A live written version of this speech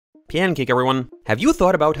Pancake everyone. Have you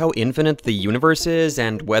thought about how infinite the universe is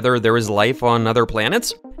and whether there is life on other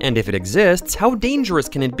planets? And if it exists, how dangerous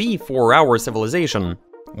can it be for our civilization?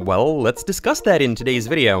 Well, let's discuss that in today's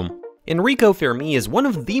video. Enrico Fermi is one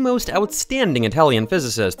of the most outstanding Italian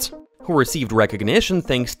physicists, who received recognition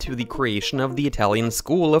thanks to the creation of the Italian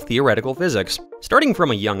School of Theoretical Physics. Starting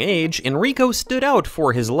from a young age, Enrico stood out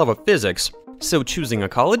for his love of physics, so choosing a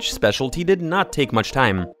college specialty did not take much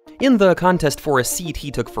time. In the contest for a seat,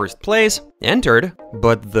 he took first place, entered,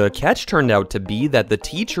 but the catch turned out to be that the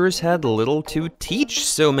teachers had little to teach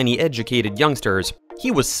so many educated youngsters.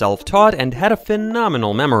 He was self-taught and had a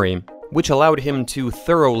phenomenal memory, which allowed him to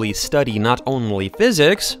thoroughly study not only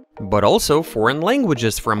physics, but also foreign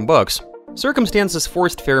languages from books. Circumstances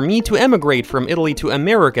forced Fermi to emigrate from Italy to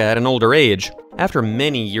America at an older age, after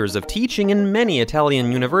many years of teaching in many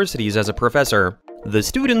Italian universities as a professor. The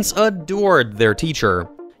students adored their teacher,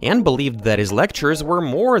 and believed that his lectures were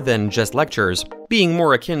more than just lectures, being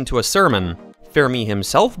more akin to a sermon. Fermi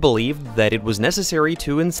himself believed that it was necessary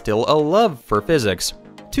to instill a love for physics,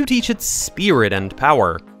 to teach its spirit and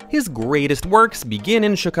power. His greatest works begin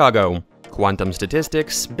in Chicago: quantum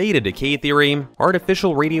statistics, beta decay theory,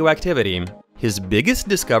 artificial radioactivity. His biggest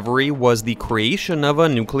discovery was the creation of a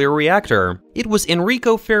nuclear reactor. It was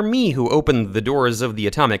Enrico Fermi who opened the doors of the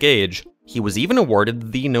atomic age. He was even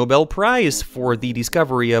awarded the Nobel Prize for the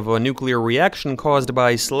discovery of a nuclear reaction caused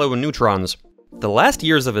by slow neutrons. The last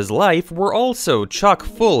years of his life were also chock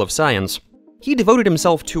full of science. He devoted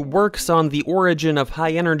himself to works on the origin of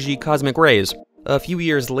high-energy cosmic rays. A few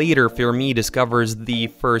years later, Fermi discovers the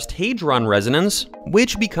first hadron resonance,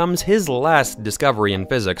 which becomes his last discovery in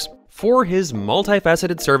physics. For his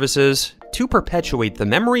multifaceted services to perpetuate the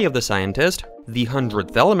memory of the scientist, the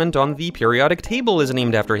 100th element on the periodic table is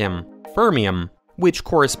named after him: fermium, which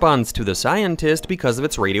corresponds to the scientist because of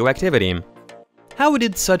its radioactivity. How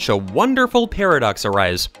did such a wonderful paradox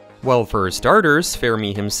arise? Well, for starters,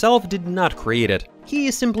 Fermi himself did not create it. He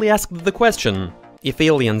simply asked the question: if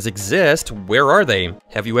aliens exist, where are they?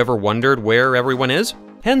 Have you ever wondered where everyone is?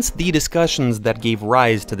 Hence, the discussions that gave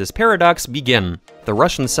rise to this paradox begin. The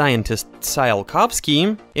Russian scientist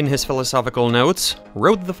Tsiolkovsky, in his philosophical notes,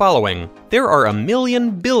 wrote the following: "There are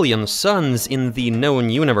 1,000,000 billion suns in the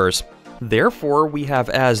known universe. Therefore, we have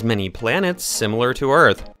as many planets similar to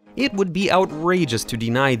Earth. It would be outrageous to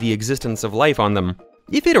deny the existence of life on them.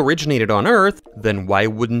 If it originated on Earth, then why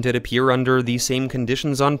wouldn't it appear under the same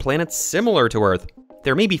conditions on planets similar to Earth?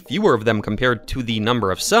 There may be fewer of them compared to the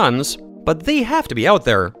number of suns, but they have to be out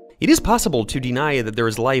there. It is possible to deny that there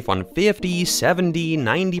is life on 50, 70,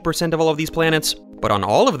 90% of all of these planets, but on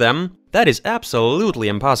all of them, that is absolutely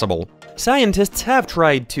impossible." Scientists have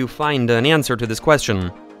tried to find an answer to this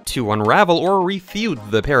question, to unravel or refute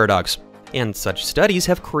the paradox, and such studies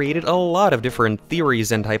have created a lot of different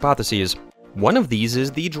theories and hypotheses. One of these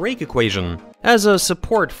is the Drake equation, as a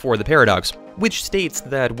support for the paradox, which states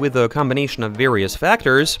that with a combination of various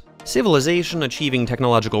factors, civilization achieving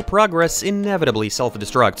technological progress inevitably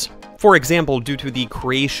self-destructs. For example, due to the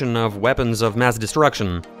creation of weapons of mass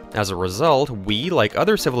destruction. As a result, we, like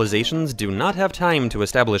other civilizations, do not have time to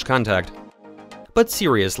establish contact. But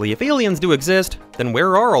seriously, if aliens do exist, then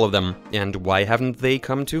where are all of them? And why haven't they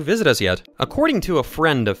come to visit us yet? According to a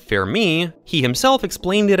friend of Fermi, he himself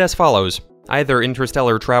explained it as follows: either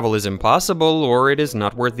interstellar travel is impossible, or it is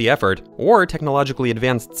not worth the effort, or technologically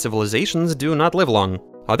advanced civilizations do not live long.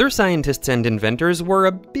 Other scientists and inventors were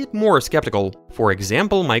a bit more skeptical. For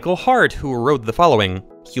example, Michael Hart, who wrote the following: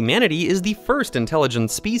 "Humanity is the first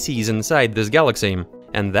intelligent species inside this galaxy,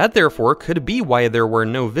 and that therefore could be why there were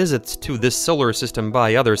no visits to this solar system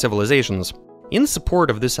by other civilizations." In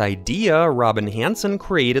support of this idea, Robin Hansen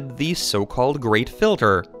created the so-called Great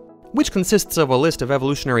Filter, which consists of a list of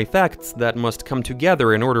evolutionary facts that must come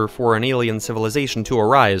together in order for an alien civilization to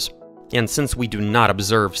arise. And since we do not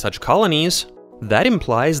observe such colonies, that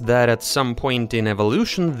implies that at some point in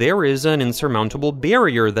evolution there is an insurmountable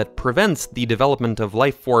barrier that prevents the development of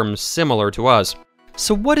life forms similar to us.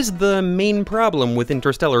 So what is the main problem with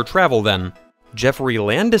interstellar travel then? Jeffrey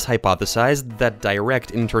Landis hypothesized that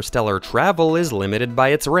direct interstellar travel is limited by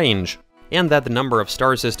its range, and that the number of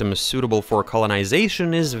star systems suitable for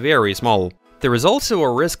colonization is very small. There is also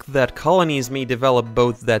a risk that colonies may develop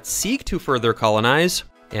both that seek to further colonize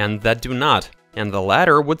and that do not, and the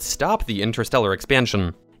latter would stop the interstellar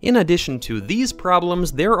expansion. In addition to these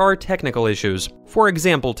problems, there are technical issues. For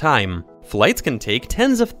example, time. Flights can take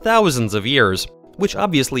tens of thousands of years, which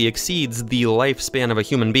obviously exceeds the lifespan of a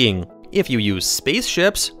human being. If you use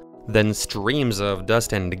spaceships, then streams of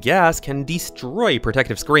dust and gas can destroy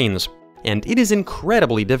protective screens. and it is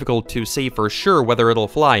incredibly difficult to say for sure whether it'll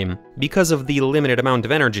fly, because of the limited amount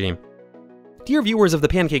of energy. Dear viewers of the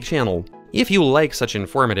Pancake channel, if you like such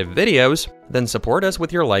informative videos, then support us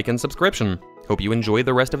with your like and subscription. Hope you enjoy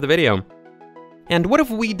the rest of the video. And what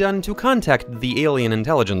have we done to contact the alien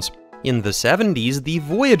intelligence? In the 70s, the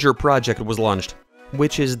Voyager Project was launched,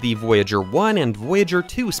 which is the Voyager 1 and Voyager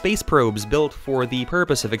 2 space probes built for the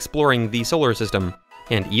purpose of exploring the solar system,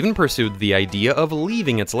 and even pursued the idea of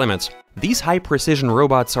leaving its limits. These high-precision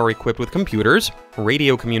robots are equipped with computers,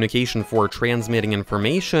 radio communication for transmitting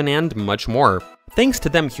information, and much more. Thanks to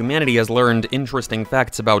them, humanity has learned interesting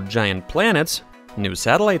facts about giant planets, new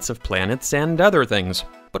satellites of planets, and other things.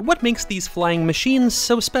 But what makes these flying machines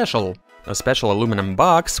so special? A special aluminum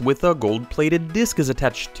box with a gold-plated disc is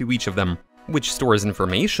attached to each of them, which stores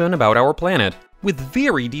information about our planet, with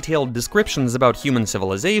very detailed descriptions about human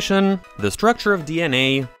civilization, the structure of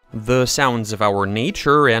DNA, the sounds of our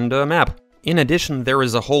nature, and a map. In addition, there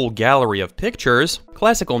is a whole gallery of pictures,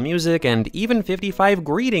 classical music, and even 55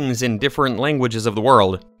 greetings in different languages of the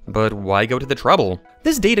world. But why go to the trouble?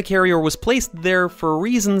 This data carrier was placed there for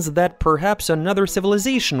reasons that perhaps another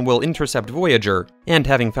civilization will intercept Voyager, and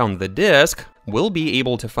having found the disk, we'll be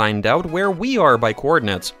able to find out where we are by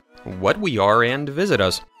coordinates, what we are, and visit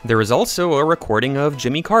us. There is also a recording of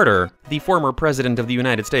Jimmy Carter, the former president of the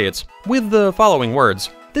United States, with the following words.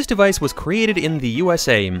 This device was created in the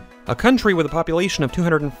USA, a country with a population of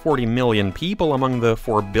 240 million people among the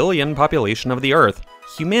 4 billion population of the Earth.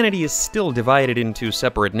 Humanity is still divided into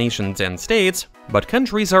separate nations and states, but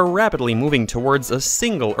countries are rapidly moving towards a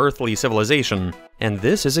single earthly civilization. And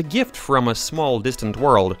this is a gift from a small distant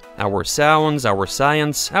world. Our sounds, our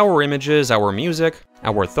science, our images, our music,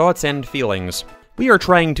 our thoughts and feelings. We are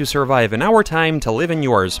trying to survive in our time to live in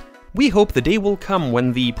yours. We hope the day will come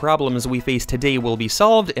when the problems we face today will be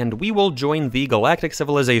solved and we will join the galactic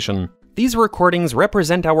civilization. These recordings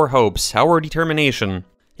represent our hopes, our determination,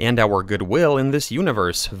 and our goodwill in this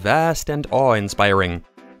universe, vast and awe-inspiring.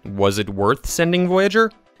 Was it worth sending Voyager?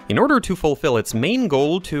 In order to fulfill its main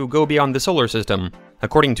goal to go beyond the solar system,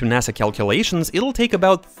 according to NASA calculations, it'll take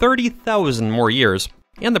about 30,000 more years,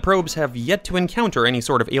 and the probes have yet to encounter any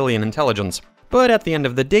sort of alien intelligence. But at the end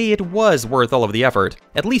of the day, it was worth all of the effort,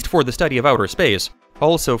 at least for the study of outer space.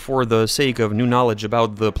 Also for the sake of new knowledge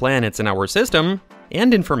about the planets in our system,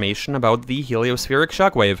 and information about the heliospheric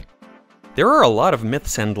shockwave. There are a lot of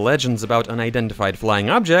myths and legends about unidentified flying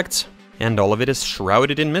objects, and all of it is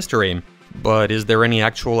shrouded in mystery. But is there any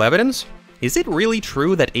actual evidence? Is it really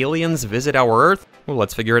true that aliens visit our Earth? Well,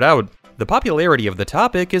 let's figure it out. The popularity of the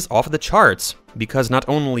topic is off the charts, because not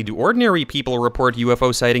only do ordinary people report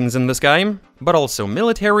UFO sightings in the sky, but also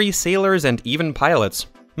military, sailors, and even pilots.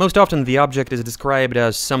 Most often the object is described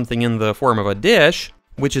as something in the form of a dish,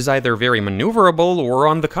 which is either very maneuverable or,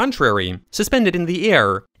 on the contrary, suspended in the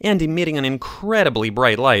air and emitting an incredibly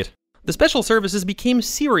bright light. The special services became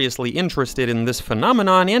seriously interested in this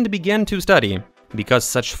phenomenon and began to study, because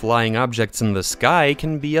such flying objects in the sky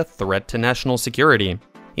can be a threat to national security.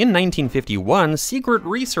 In 1951, secret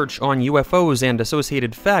research on UFOs and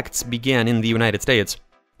associated facts began in the United States.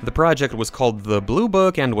 The project was called the Blue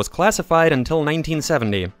Book and was classified until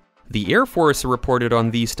 1970. The Air Force reported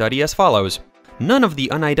on the study as follows. None of the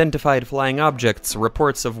unidentified flying objects,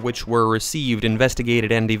 reports of which were received,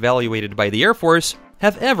 investigated, and evaluated by the Air Force,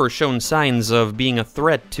 have ever shown signs of being a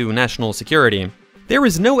threat to national security. There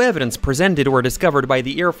is no evidence presented or discovered by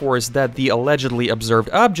the Air Force that the allegedly observed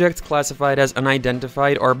objects classified as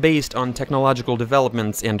unidentified are based on technological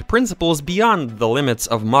developments and principles beyond the limits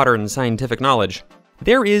of modern scientific knowledge.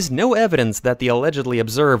 There is no evidence that the allegedly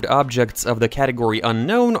observed objects of the category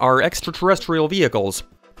unknown are extraterrestrial vehicles.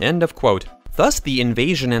 End of quote. Thus, the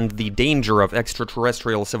invasion and the danger of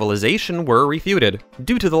extraterrestrial civilization were refuted,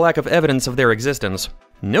 due to the lack of evidence of their existence.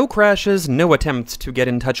 No crashes, no attempts to get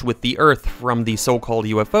in touch with the Earth from the so-called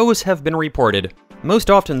UFOs have been reported.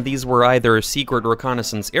 Most often these were either secret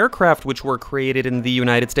reconnaissance aircraft which were created in the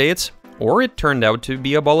United States, or it turned out to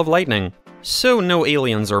be a ball of lightning. So no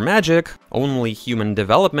aliens or magic, only human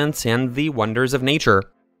developments and the wonders of nature.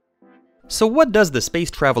 So what does the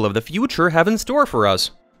space travel of the future have in store for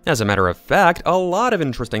us? As a matter of fact, a lot of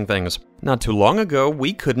interesting things. Not too long ago,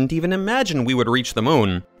 we couldn't even imagine we would reach the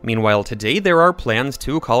moon. Meanwhile, today there are plans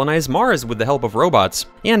to colonize Mars with the help of robots,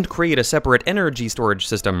 and create a separate energy storage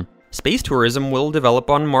system. Space tourism will develop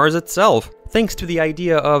on Mars itself, thanks to the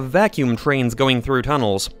idea of vacuum trains going through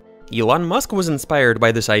tunnels. Elon Musk was inspired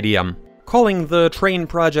by this idea, calling the train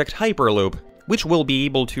project Hyperloop, which will be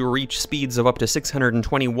able to reach speeds of up to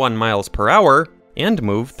 621 miles per hour, and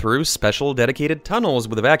move through special dedicated tunnels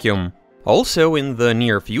with a vacuum. Also, in the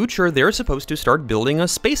near future, they're supposed to start building a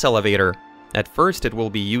space elevator. At first, it will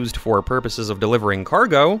be used for purposes of delivering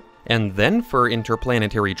cargo, and then for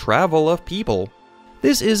interplanetary travel of people.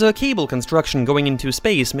 This is a cable construction going into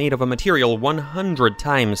space made of a material 100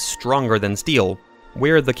 times stronger than steel,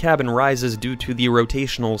 where the cabin rises due to the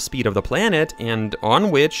rotational speed of the planet, and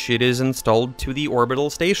on which it is installed to the orbital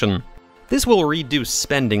station. This will reduce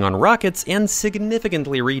spending on rockets and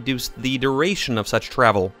significantly reduce the duration of such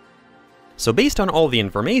travel. So based on all the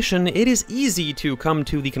information, it is easy to come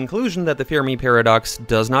to the conclusion that the Fermi Paradox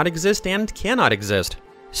does not exist and cannot exist,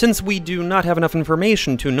 since we do not have enough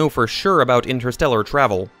information to know for sure about interstellar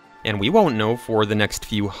travel, and we won't know for the next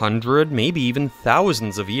few hundred, maybe even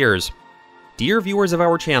thousands of years. Dear viewers of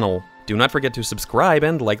our channel, do not forget to subscribe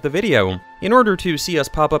and like the video, in order to see us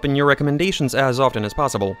pop up in your recommendations as often as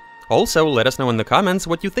possible. Also, let us know in the comments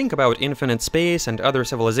what you think about infinite space and other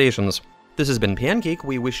civilizations. This has been Pancake.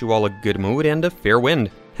 We wish you all a good mood and a fair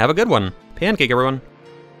wind. Have a good one. Pancake, everyone.